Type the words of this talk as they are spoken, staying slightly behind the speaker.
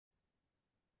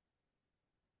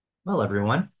Well,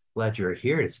 everyone, glad you're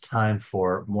here. It's time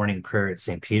for morning prayer at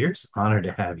St. Peter's. Honored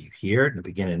to have you here to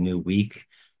begin a new week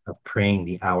of praying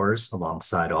the hours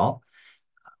alongside all.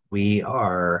 We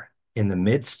are in the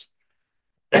midst,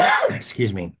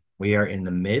 excuse me, we are in the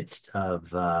midst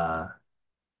of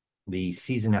the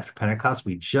season after Pentecost.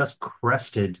 We just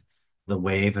crested the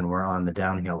wave and we're on the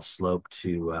downhill slope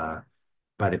to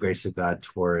by the grace of God,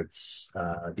 towards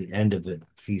the end of the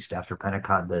feast after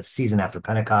Pentecost, the season after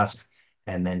Pentecost,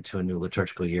 and then to a new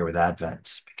liturgical year with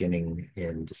Advent beginning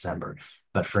in December.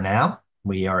 But for now,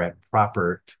 we are at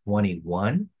proper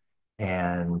 21,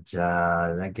 and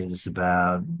that gives us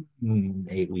about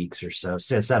 8 weeks or so,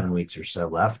 7 weeks or so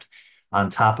left. On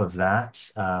top of that,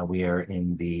 we are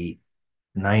in the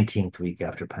 19th week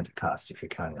after Pentecost, if you're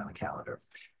counting on the calendar.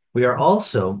 We are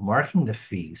also marking the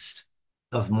feast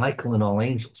of Michael and All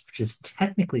Angels, which is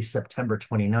technically September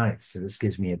 29th. So this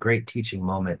gives me a great teaching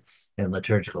moment in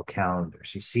liturgical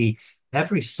calendars. You see,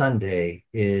 every Sunday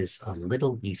is a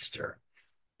little Easter.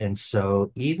 And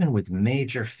so even with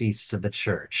major feasts of the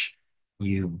church,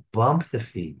 you bump the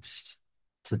feast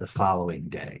to the following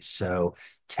day. So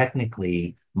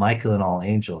technically, Michael and All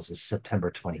Angels is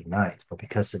September 29th, but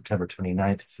because September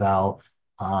 29th fell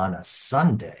on a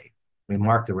Sunday, we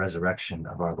mark the resurrection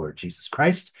of our Lord Jesus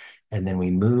Christ, and then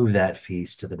we move that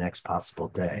feast to the next possible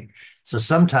day. So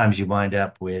sometimes you wind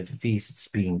up with feasts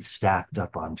being stacked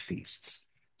up on feasts.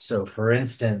 So for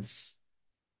instance,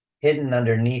 hidden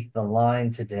underneath the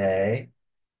line today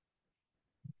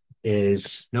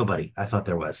is nobody. I thought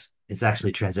there was. It's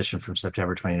actually transitioned from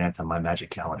September 29th on my magic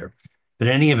calendar. But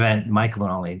in any event, Michael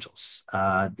and All Angels.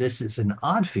 This is an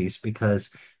odd feast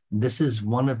because this is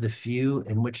one of the few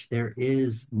in which there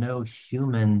is no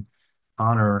human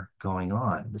honor going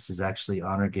on. This is actually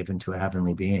honor given to a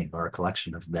heavenly being or a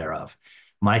collection of thereof.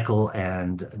 Michael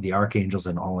and the archangels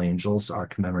and all angels are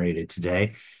commemorated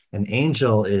today. An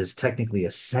angel is technically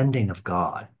a sending of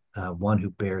God, one who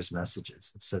bears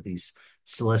messages. So these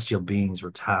celestial beings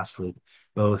were tasked with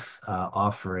both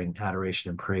offering adoration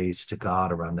and praise to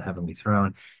God around the heavenly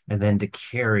throne, and then to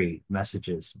carry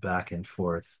messages back and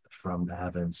forth from the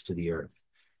heavens to the earth,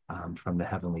 from the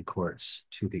heavenly courts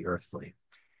to the earthly.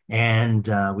 And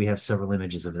we have several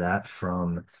images of that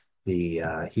from the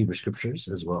Hebrew scriptures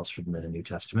as well as from the New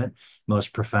Testament.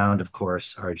 Most profound, of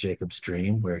course, are Jacob's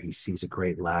dream, where he sees a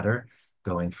great ladder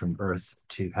going from earth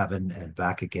to heaven and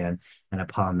back again. And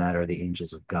upon that are the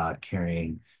angels of God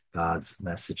carrying God's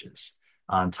messages.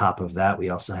 On top of that, we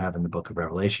also have in the book of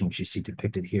Revelation, which you see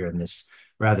depicted here in this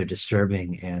rather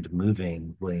disturbing and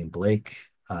moving William Blake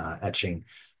etching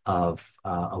of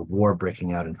a war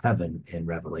breaking out in heaven in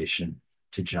Revelation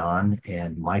to John,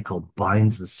 and Michael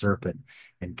binds the serpent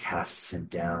and casts him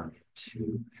down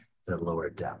into the lower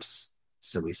depths.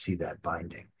 So we see that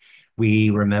binding. We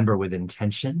remember with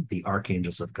intention the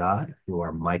archangels of God, who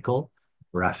are Michael,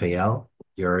 Raphael,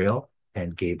 Uriel,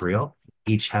 and Gabriel,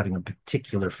 each having a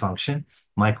particular function.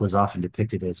 Michael is often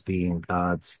depicted as being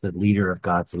the leader of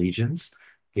God's legions,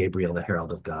 Gabriel, the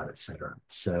herald of God, etc.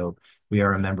 So we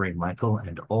are remembering Michael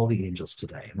and all the angels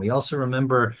today. And we also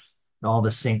remember all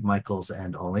the Saint Michaels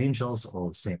and all angels, all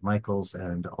the Saint Michaels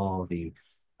and all the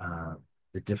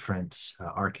different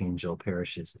archangel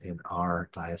parishes in our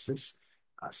diocese.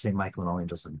 Saint Michael and all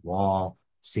angels in Wall,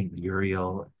 Saint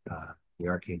Uriel, the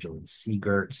archangel in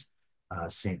Seagirt,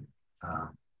 Saint uh,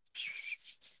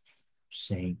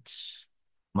 Saint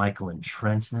Michael in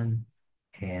Trenton,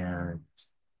 and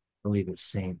I believe it's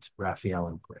Saint Raphael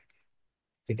in Brick.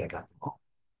 I think I got them all.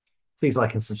 Please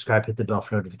like and subscribe, hit the bell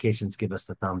for notifications, give us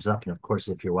the thumbs up. And of course,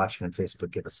 if you're watching on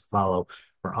Facebook, give us a follow.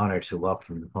 We're honored to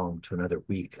welcome you home to another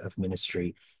week of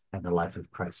ministry and the life of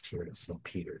Christ here at St.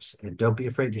 Peter's. And don't be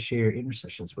afraid to share your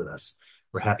intercessions with us.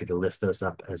 We're happy to lift those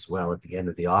up as well at the end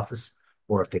of the office,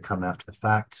 or if they come after the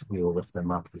fact, we will lift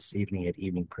them up this evening at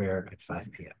evening prayer at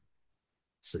 5 p.m.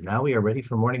 So now we are ready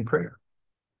for morning prayer.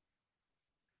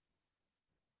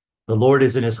 The Lord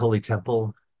is in his holy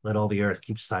temple. Let all the earth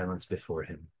keep silence before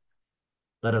him.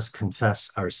 Let us confess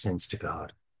our sins to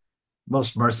God.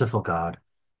 Most merciful God,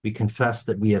 we confess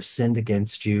that we have sinned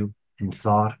against you in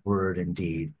thought, word, and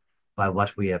deed, by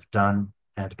what we have done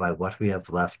and by what we have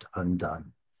left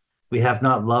undone. We have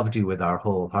not loved you with our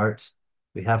whole heart.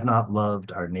 We have not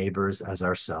loved our neighbors as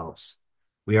ourselves.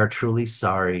 We are truly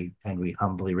sorry and we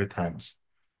humbly repent.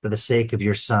 For the sake of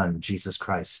your Son, Jesus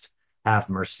Christ, have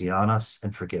mercy on us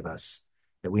and forgive us,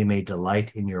 that we may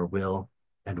delight in your will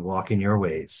and walk in your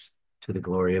ways, to the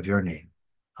glory of your name.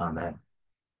 Amen.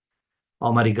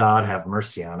 Almighty God, have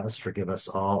mercy on us, forgive us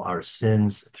all our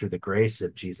sins through the grace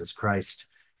of Jesus Christ,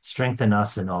 strengthen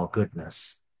us in all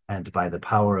goodness, and by the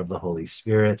power of the Holy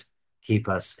Spirit, keep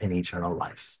us in eternal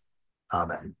life.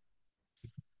 Amen.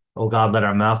 O God, let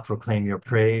our mouth proclaim your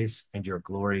praise and your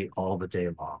glory all the day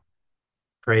long.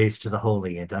 Praise to the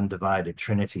holy and undivided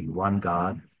Trinity, one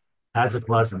God, as it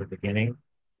was in the beginning,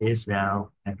 is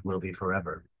now, and will be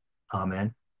forever.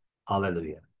 Amen.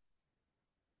 Alleluia.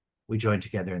 We join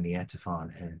together in the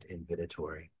antiphon and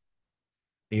invitatory.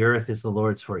 The earth is the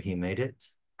Lord's, for he made it.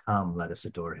 Come, let us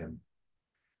adore him.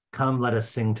 Come, let us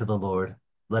sing to the Lord.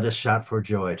 Let us shout for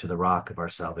joy to the rock of our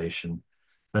salvation.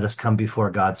 Let us come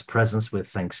before God's presence with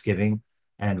thanksgiving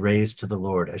and raise to the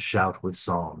Lord a shout with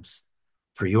psalms.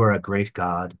 For you are a great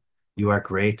God. You are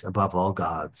great above all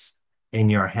gods. In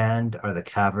your hand are the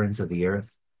caverns of the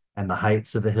earth, and the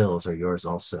heights of the hills are yours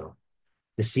also.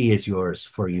 The sea is yours,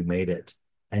 for you made it,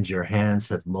 and your hands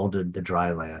have molded the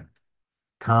dry land.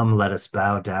 Come, let us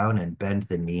bow down and bend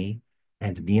the knee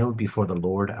and kneel before the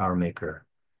Lord our Maker.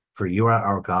 For you are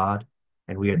our God,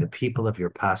 and we are the people of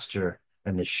your pasture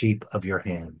and the sheep of your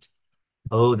hand.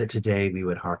 Oh, that today we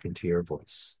would hearken to your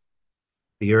voice.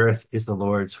 The earth is the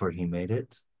Lord's, for he made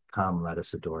it. Come, let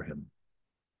us adore him.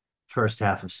 First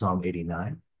half of Psalm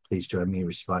 89. Please join me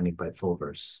responding by full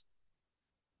verse.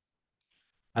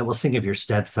 I will sing of your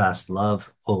steadfast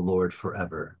love, O Lord,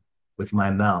 forever. With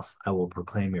my mouth, I will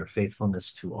proclaim your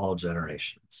faithfulness to all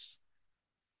generations.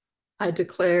 I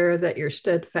declare that your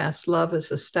steadfast love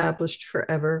is established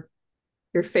forever.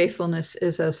 Your faithfulness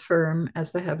is as firm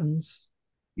as the heavens.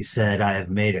 You said, I have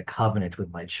made a covenant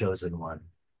with my chosen one.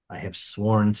 I have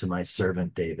sworn to my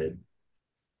servant David.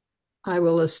 I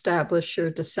will establish your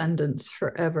descendants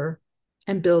forever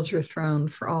and build your throne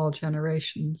for all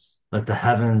generations. Let the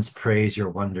heavens praise your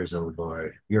wonders, O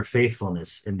Lord, your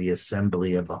faithfulness in the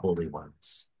assembly of the holy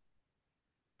ones.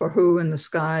 For who in the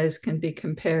skies can be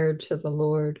compared to the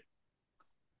Lord?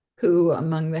 Who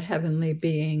among the heavenly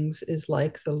beings is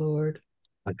like the Lord?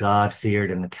 A God feared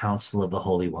in the council of the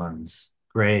holy ones,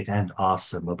 great and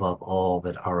awesome above all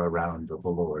that are around the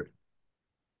Lord.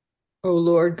 O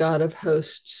Lord God of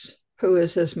hosts, who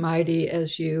is as mighty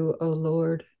as you, O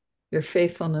Lord? Your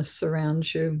faithfulness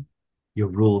surrounds you. You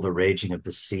rule the raging of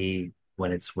the sea.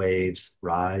 When its waves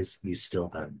rise, you still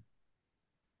them.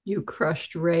 You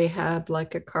crushed Rahab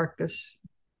like a carcass.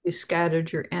 You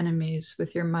scattered your enemies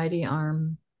with your mighty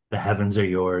arm. The heavens are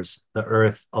yours. The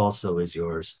earth also is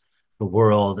yours. The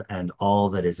world and all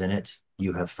that is in it,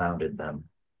 you have founded them.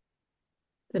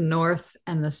 The north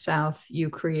and the south, you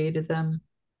created them.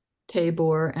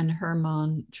 Tabor and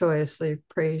Hermon joyously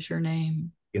praise your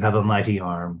name. You have a mighty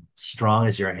arm, strong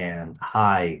as your hand,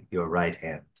 high your right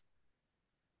hand.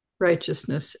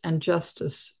 Righteousness and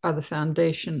justice are the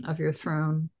foundation of your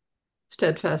throne.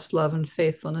 Steadfast love and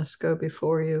faithfulness go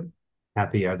before you.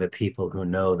 Happy are the people who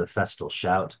know the festal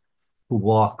shout, who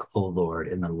walk, O Lord,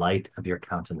 in the light of your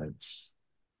countenance.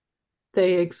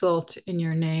 They exult in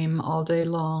your name all day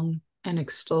long and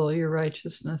extol your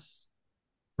righteousness.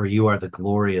 For you are the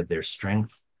glory of their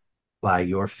strength. By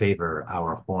your favor,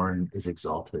 our horn is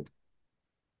exalted.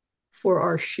 For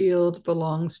our shield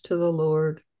belongs to the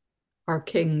Lord, our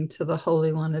King to the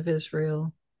Holy One of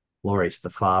Israel. Glory to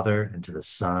the Father, and to the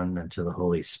Son, and to the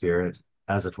Holy Spirit,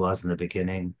 as it was in the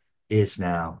beginning, is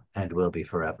now, and will be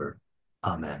forever.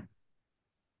 Amen.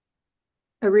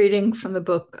 A reading from the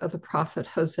book of the prophet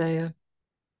Hosea.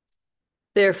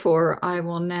 Therefore, I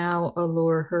will now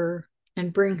allure her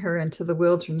and bring her into the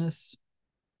wilderness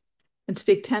and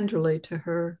speak tenderly to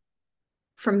her.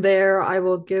 From there, I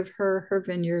will give her her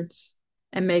vineyards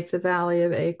and make the valley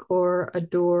of Achor a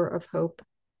door of hope.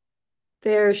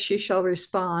 There she shall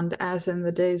respond as in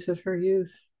the days of her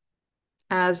youth,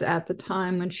 as at the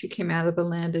time when she came out of the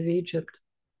land of Egypt.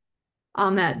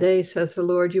 On that day, says the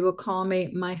Lord, you will call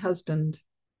me my husband,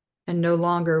 and no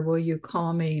longer will you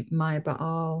call me my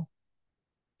Baal.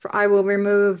 For I will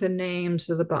remove the names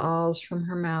of the Baals from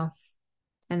her mouth,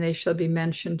 and they shall be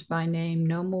mentioned by name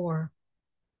no more.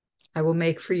 I will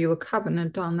make for you a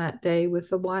covenant on that day with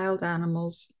the wild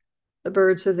animals, the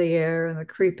birds of the air, and the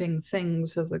creeping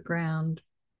things of the ground.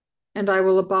 And I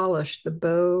will abolish the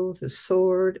bow, the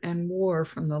sword, and war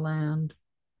from the land.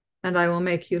 And I will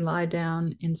make you lie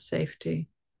down in safety.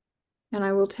 And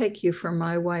I will take you for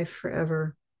my wife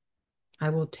forever. I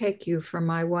will take you for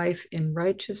my wife in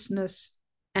righteousness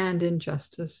and in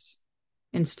justice,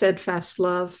 in steadfast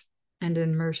love and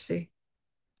in mercy.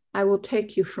 I will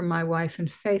take you for my wife in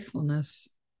faithfulness,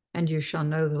 and you shall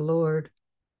know the Lord.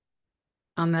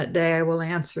 On that day I will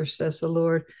answer, says the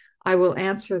Lord. I will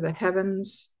answer the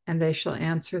heavens, and they shall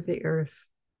answer the earth,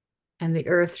 and the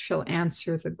earth shall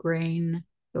answer the grain,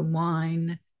 the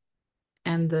wine,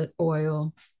 and the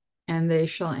oil, and they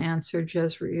shall answer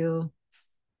Jezreel.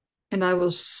 And I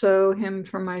will sow him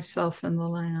for myself in the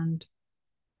land.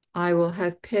 I will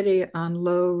have pity on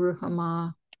Lo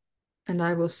Ruhamah, and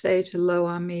I will say to Lo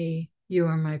Ami, you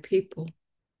are my people,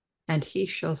 and he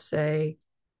shall say,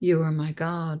 you are my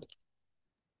God.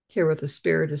 Hear what the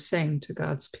Spirit is saying to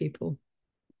God's people.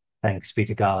 Thanks be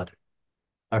to God.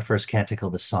 Our first canticle,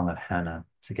 the Song of Hannah,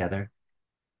 together.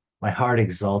 My heart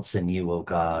exults in you, O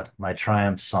God. My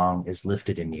triumph song is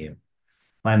lifted in you.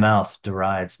 My mouth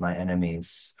derides my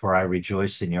enemies, for I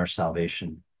rejoice in your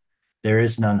salvation. There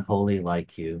is none holy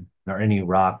like you, nor any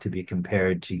rock to be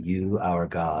compared to you, our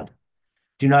God.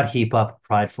 Do not heap up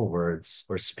prideful words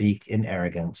or speak in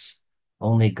arrogance.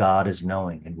 Only God is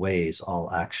knowing and weighs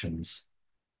all actions.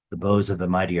 The bows of the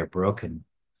mighty are broken.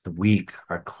 The weak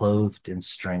are clothed in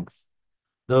strength.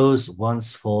 Those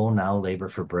once full now labor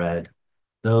for bread.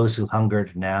 Those who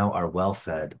hungered now are well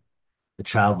fed. The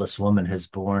childless woman has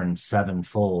borne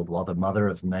sevenfold, while the mother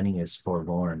of many is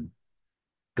forlorn.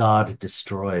 God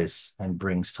destroys and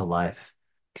brings to life,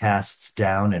 casts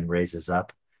down and raises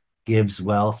up, gives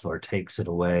wealth or takes it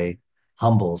away,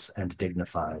 humbles and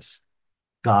dignifies.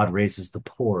 God raises the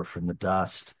poor from the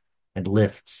dust and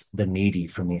lifts the needy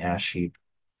from the ash heap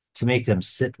to make them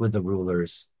sit with the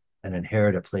rulers and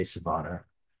inherit a place of honor.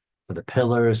 For the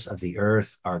pillars of the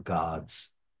earth are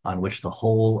God's, on which the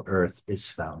whole earth is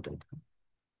founded.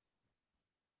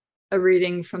 A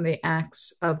reading from the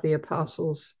Acts of the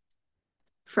Apostles.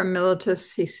 From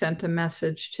Miletus, he sent a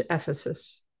message to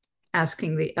Ephesus,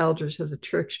 asking the elders of the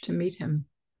church to meet him.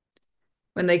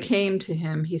 When they came to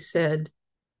him, he said,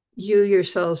 you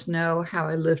yourselves know how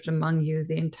I lived among you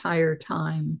the entire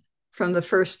time, from the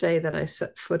first day that I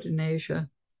set foot in Asia,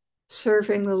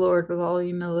 serving the Lord with all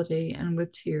humility and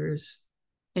with tears,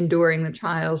 enduring the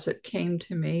trials that came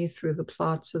to me through the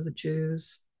plots of the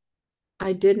Jews.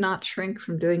 I did not shrink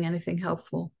from doing anything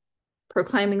helpful,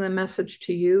 proclaiming the message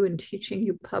to you and teaching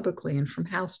you publicly and from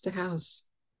house to house,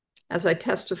 as I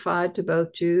testified to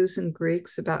both Jews and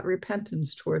Greeks about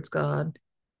repentance towards God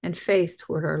and faith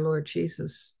toward our Lord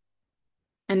Jesus.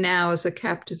 And now, as a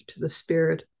captive to the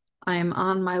Spirit, I am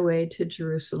on my way to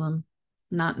Jerusalem,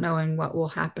 not knowing what will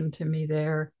happen to me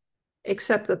there,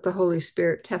 except that the Holy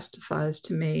Spirit testifies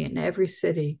to me in every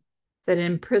city that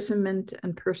imprisonment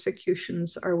and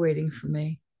persecutions are waiting for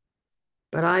me.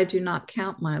 But I do not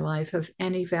count my life of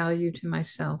any value to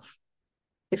myself,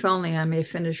 if only I may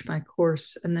finish my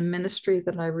course and the ministry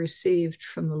that I received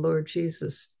from the Lord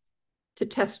Jesus to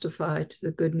testify to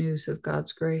the good news of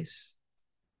God's grace.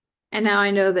 And now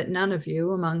I know that none of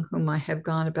you, among whom I have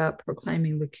gone about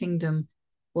proclaiming the kingdom,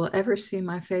 will ever see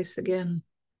my face again.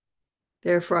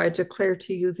 Therefore, I declare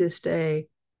to you this day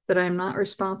that I am not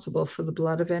responsible for the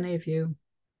blood of any of you,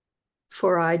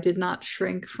 for I did not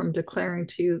shrink from declaring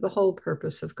to you the whole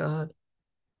purpose of God.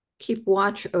 Keep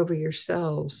watch over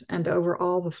yourselves and over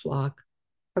all the flock,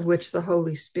 of which the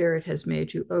Holy Spirit has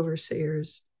made you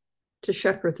overseers, to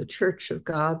shepherd the church of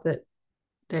God that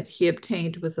he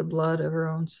obtained with the blood of her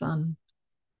own Son.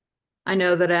 I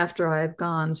know that after I have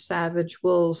gone, savage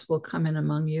wolves will come in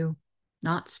among you,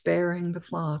 not sparing the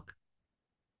flock.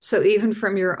 So even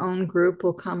from your own group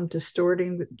will come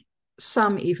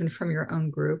some even from your own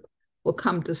group will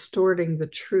come distorting the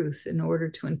truth in order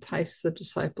to entice the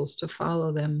disciples to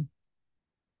follow them.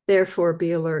 Therefore,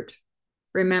 be alert,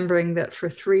 remembering that for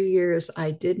 3 years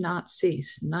I did not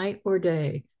cease, night or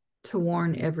day, to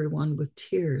warn everyone with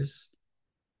tears.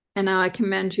 And now I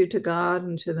commend you to God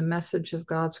and to the message of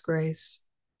God's grace,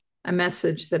 a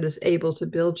message that is able to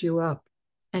build you up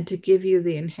and to give you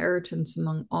the inheritance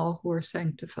among all who are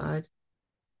sanctified.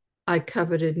 I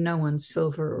coveted no one's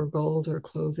silver or gold or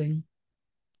clothing.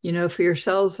 You know for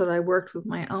yourselves that I worked with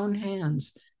my own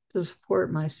hands to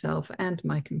support myself and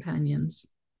my companions.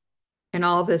 In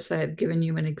all this, I have given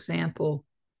you an example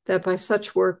that by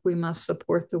such work we must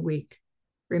support the weak,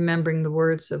 remembering the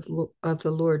words of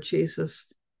the Lord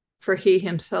Jesus. For he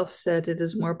himself said, it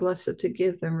is more blessed to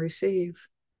give than receive.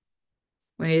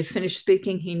 When he had finished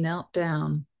speaking, he knelt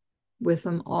down with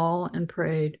them all and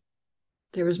prayed.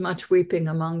 There was much weeping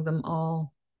among them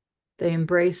all. They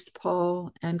embraced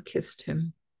Paul and kissed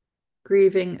him,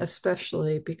 grieving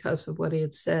especially because of what he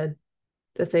had said,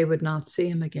 that they would not see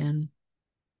him again.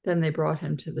 Then they brought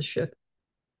him to the ship.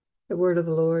 The word of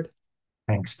the Lord.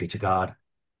 Thanks be to God.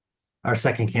 Our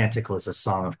second canticle is a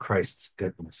song of Christ's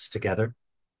goodness. Together,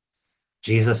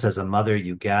 Jesus, as a mother,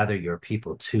 you gather your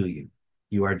people to you.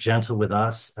 You are gentle with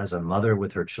us as a mother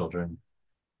with her children.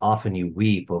 Often you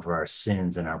weep over our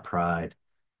sins and our pride.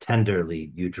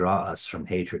 Tenderly, you draw us from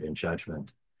hatred and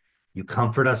judgment. You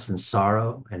comfort us in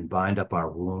sorrow and bind up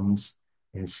our wounds.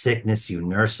 In sickness, you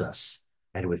nurse us,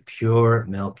 and with pure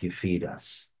milk, you feed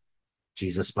us.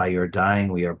 Jesus, by your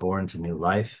dying, we are born to new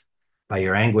life. By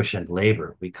your anguish and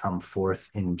labor, we come forth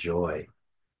in joy.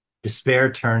 Despair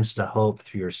turns to hope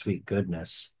through your sweet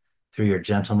goodness. Through your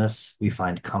gentleness, we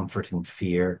find comfort in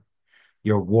fear.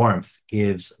 Your warmth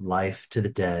gives life to the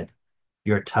dead.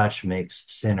 Your touch makes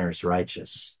sinners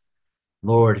righteous.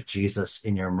 Lord Jesus,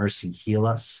 in your mercy, heal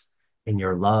us. In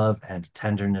your love and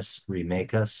tenderness,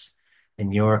 remake us.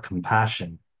 In your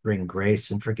compassion, bring grace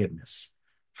and forgiveness.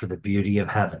 For the beauty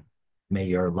of heaven, may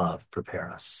your love prepare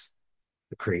us.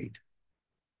 The Creed.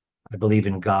 I believe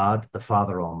in God, the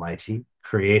Father Almighty,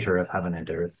 creator of heaven and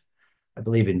earth. I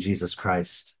believe in Jesus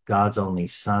Christ, God's only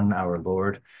Son, our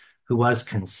Lord, who was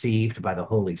conceived by the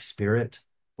Holy Spirit,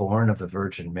 born of the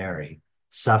Virgin Mary,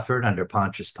 suffered under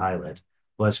Pontius Pilate,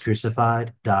 was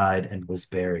crucified, died, and was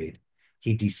buried.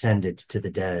 He descended to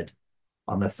the dead.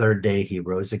 On the third day, he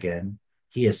rose again.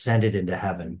 He ascended into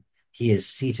heaven. He is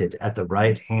seated at the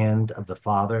right hand of the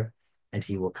Father, and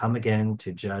he will come again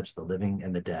to judge the living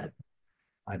and the dead.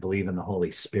 I believe in the Holy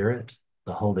Spirit,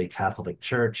 the Holy Catholic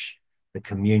Church, the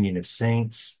communion of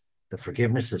saints, the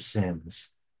forgiveness of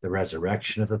sins, the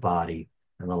resurrection of the body,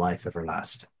 and the life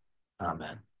everlasting.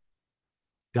 Amen.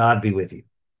 God be with you.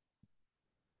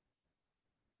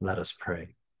 Let us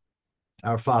pray.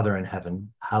 Our Father in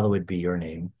heaven, hallowed be your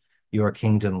name. Your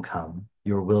kingdom come,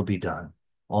 your will be done,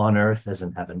 on earth as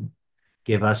in heaven.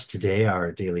 Give us today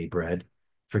our daily bread.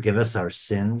 Forgive us our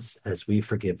sins as we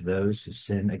forgive those who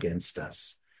sin against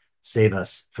us. Save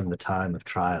us from the time of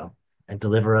trial and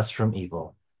deliver us from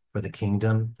evil. For the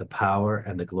kingdom, the power,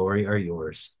 and the glory are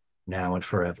yours, now and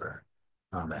forever.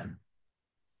 Amen.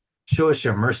 Show us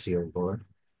your mercy, O Lord.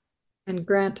 And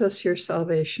grant us your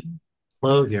salvation.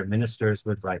 Clothe your ministers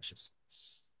with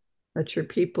righteousness. Let your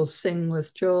people sing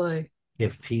with joy.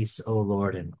 Give peace, O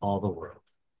Lord, in all the world.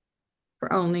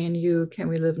 For only in you can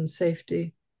we live in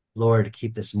safety. Lord,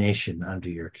 keep this nation under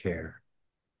your care.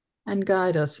 And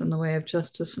guide us in the way of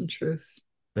justice and truth.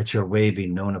 Let your way be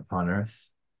known upon earth.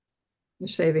 Your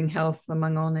saving health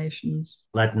among all nations.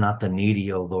 Let not the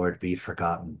needy, O Lord, be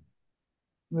forgotten.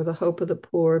 Where the hope of the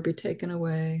poor be taken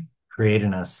away. Create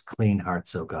in us clean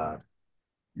hearts, O God.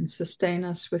 And sustain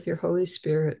us with your Holy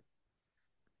Spirit.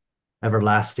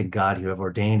 Everlasting God, you have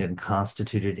ordained and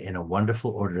constituted in a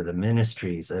wonderful order the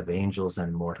ministries of angels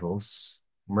and mortals.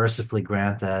 Mercifully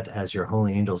grant that, as your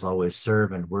holy angels always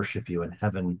serve and worship you in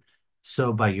heaven,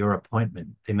 so by your appointment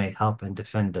they may help and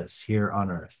defend us here on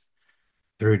earth.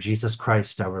 Through Jesus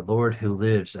Christ, our Lord, who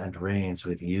lives and reigns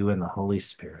with you in the Holy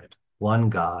Spirit, one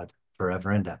God,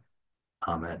 forever and ever.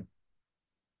 Amen.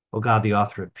 O God, the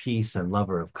author of peace and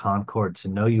lover of concord, to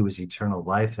know you is eternal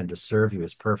life and to serve you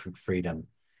is perfect freedom.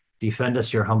 Defend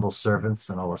us, your humble servants,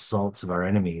 and all assaults of our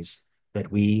enemies,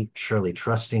 that we, surely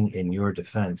trusting in your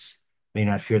defense, may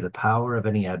not fear the power of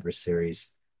any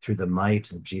adversaries, through the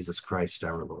might of Jesus Christ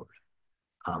our Lord.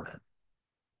 Amen.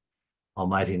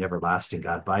 Almighty and everlasting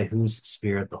God, by whose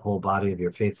Spirit the whole body of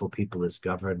your faithful people is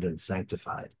governed and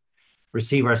sanctified,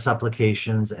 receive our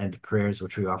supplications and prayers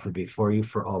which we offer before you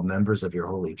for all members of your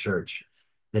holy church,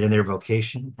 that in their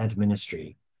vocation and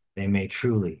ministry they may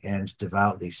truly and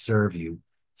devoutly serve you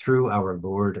through our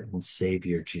Lord and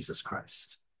Savior Jesus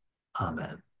Christ.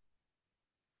 Amen.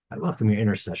 I welcome your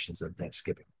intercessions and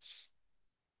thanksgivings.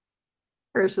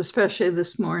 Prayers especially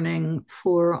this morning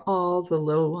for all the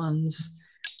little ones,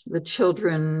 the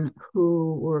children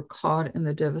who were caught in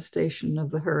the devastation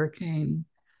of the hurricane,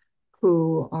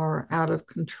 who are out of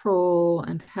control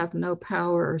and have no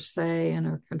power or say and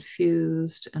are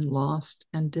confused and lost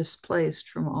and displaced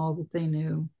from all that they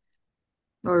knew.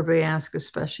 Lord, we ask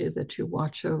especially that you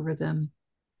watch over them,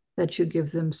 that you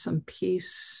give them some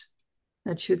peace,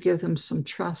 that you give them some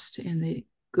trust in the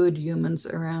good humans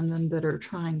around them that are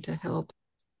trying to help,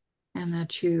 and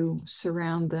that you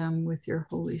surround them with your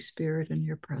Holy Spirit and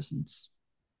your presence.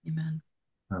 Amen.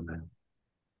 Amen.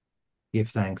 Give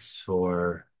thanks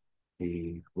for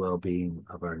the well-being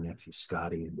of our nephew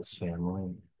Scotty and his family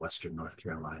in Western North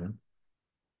Carolina.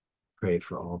 Pray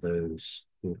for all those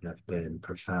who have been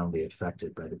profoundly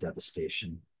affected by the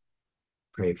devastation.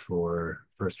 Pray for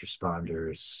first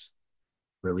responders,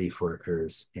 relief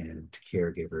workers, and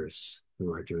caregivers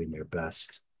who are doing their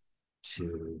best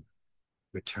to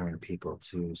return people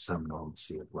to some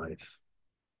normalcy of life.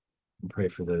 And pray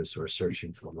for those who are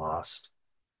searching for the lost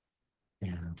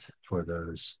and for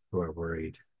those who are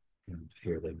worried and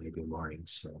fear they may be mourning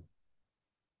soon.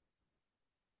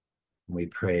 We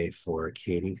pray for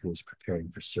Katie, who is preparing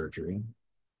for surgery.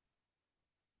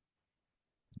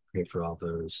 Pray for all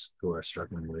those who are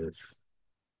struggling with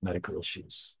medical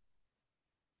issues.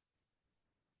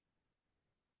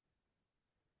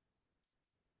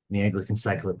 In the Anglican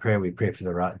Cycle of Prayer, we pray for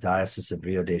the Diocese of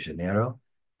Rio de Janeiro,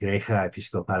 Igreja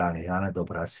Episcopal Anglicana do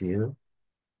Brasil,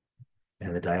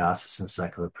 and the Diocesan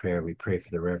Cycle of Prayer, we pray for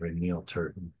the Reverend Neil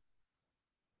Turton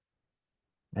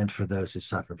and for those who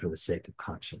suffer for the sake of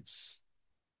conscience.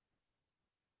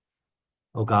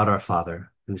 O God, our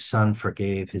Father, whose Son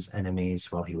forgave his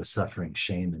enemies while he was suffering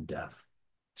shame and death,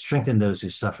 strengthen those who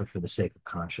suffer for the sake of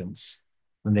conscience.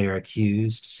 When they are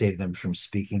accused, save them from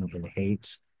speaking in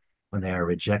hate. When they are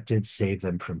rejected, save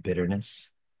them from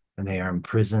bitterness. When they are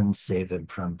imprisoned, save them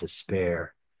from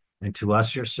despair. And to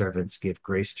us, your servants, give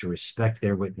grace to respect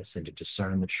their witness and to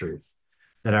discern the truth,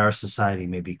 that our society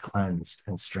may be cleansed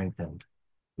and strengthened.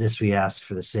 This we ask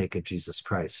for the sake of Jesus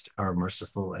Christ, our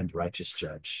merciful and righteous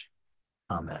judge.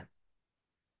 Amen.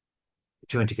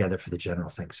 Join together for the general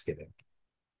thanksgiving.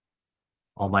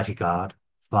 Almighty God,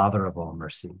 Father of all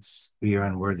mercies, we, your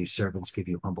unworthy servants, give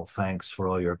you humble thanks for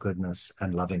all your goodness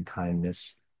and loving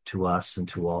kindness to us and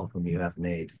to all whom you have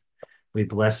made. We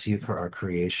bless you for our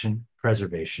creation,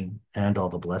 preservation, and all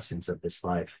the blessings of this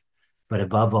life, but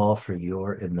above all for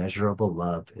your immeasurable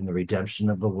love in the redemption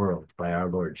of the world by our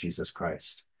Lord Jesus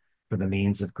Christ, for the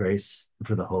means of grace and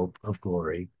for the hope of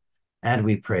glory. And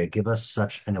we pray, give us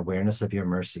such an awareness of your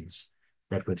mercies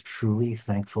that with truly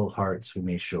thankful hearts we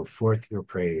may show forth your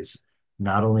praise,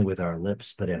 not only with our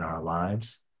lips, but in our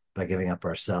lives, by giving up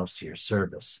ourselves to your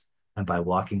service, and by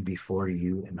walking before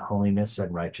you in holiness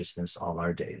and righteousness all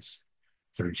our days.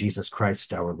 Through Jesus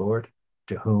Christ our Lord,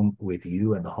 to whom with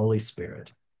you and the Holy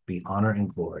Spirit be honor and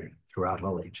glory throughout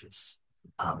all ages.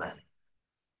 Amen.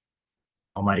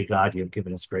 Almighty God, you have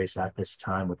given us grace at this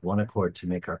time with one accord to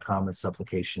make our common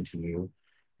supplication to you.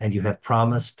 And you have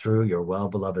promised through your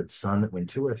well-beloved Son that when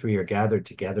two or three are gathered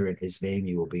together in his name,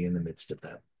 you will be in the midst of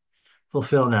them.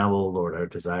 Fulfill now, O Lord, our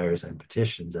desires and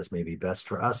petitions as may be best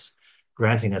for us,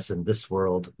 granting us in this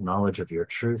world knowledge of your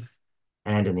truth,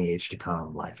 and in the age to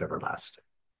come, life everlasting.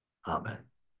 Amen.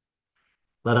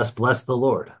 Let us bless the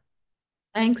Lord.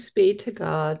 Thanks be to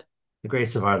God. The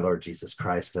grace of our Lord Jesus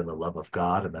Christ and the love of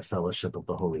God and the fellowship of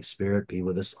the Holy Spirit be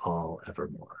with us all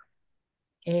evermore.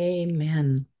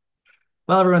 Amen.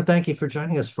 Well, everyone, thank you for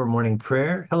joining us for morning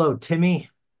prayer. Hello, Timmy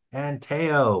and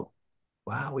Teo.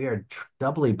 Wow, we are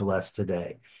doubly blessed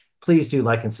today. Please do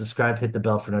like and subscribe, hit the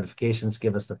bell for notifications,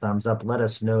 give us the thumbs up, let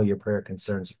us know your prayer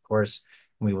concerns, of course,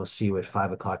 and we will see you at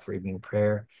 5 o'clock for evening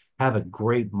prayer. Have a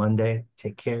great Monday.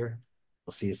 Take care.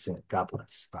 We'll see you soon. God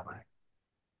bless. Bye-bye.